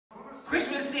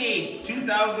15th,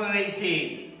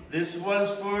 2018. This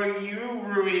one's for you,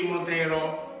 Rui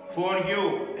Montero. For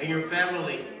you and your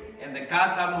family in the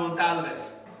Casa Montales.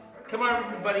 Come on,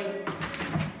 everybody.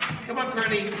 Come on,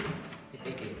 Curly.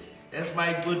 That's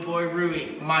my good boy,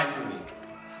 Rui. My Rui.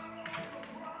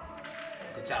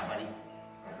 Good job, buddy.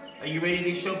 Are you ready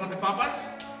to show the papas?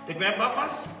 The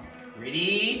grandpapas?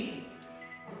 Ready?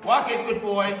 Walk it, good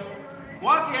boy.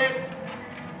 Walk it.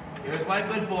 Here's my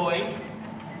good boy.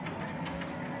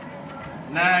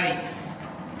 Nice.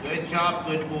 Good job,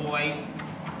 good boy.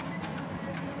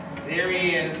 There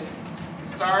he is. The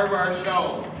star of our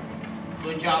show.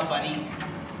 Good job, buddy.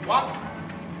 Walk.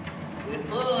 Good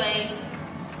boy.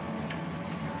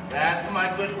 That's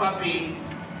my good puppy.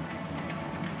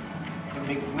 Gonna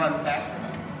make him run faster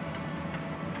now.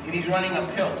 And he's running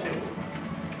uphill too.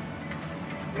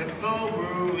 Let's go,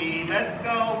 Rui. Let's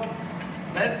go.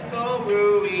 Let's go,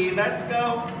 Rui. Let's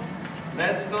go.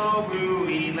 Let's go,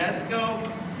 Rui. Let's go.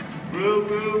 Roo,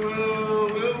 roo, roo,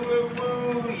 roo, roo,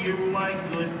 roo. You're my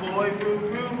good boy. Roo,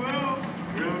 roo, roo.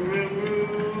 Roo, roo, roo,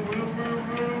 roo, roo,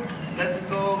 roo. Let's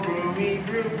go, Rui.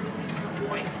 Roo. Good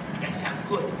boy. That's a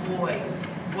good boy.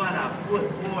 What a good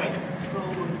boy. Let's go,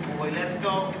 good boy. Let's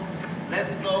go.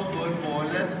 Let's go, good boy.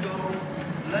 Let's go.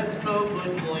 Let's go,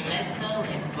 good boy. Let's go.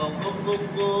 Let's go. Go, go,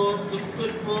 go. Good,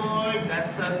 good boy.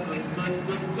 That's a good, good,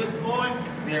 good, good boy.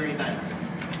 Very nice.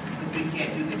 Because we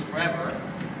can't do this forever.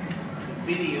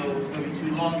 The video is going to be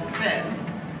too long to send.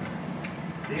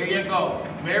 There you go.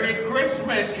 Merry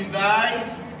Christmas, you guys.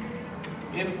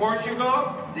 In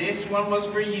Portugal, this one was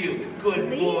for you.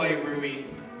 Good boy, Rui.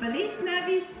 Feliz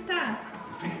Navidad.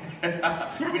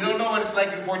 We don't know what it's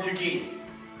like in Portuguese.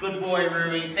 Good boy,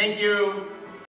 Rui. Thank you.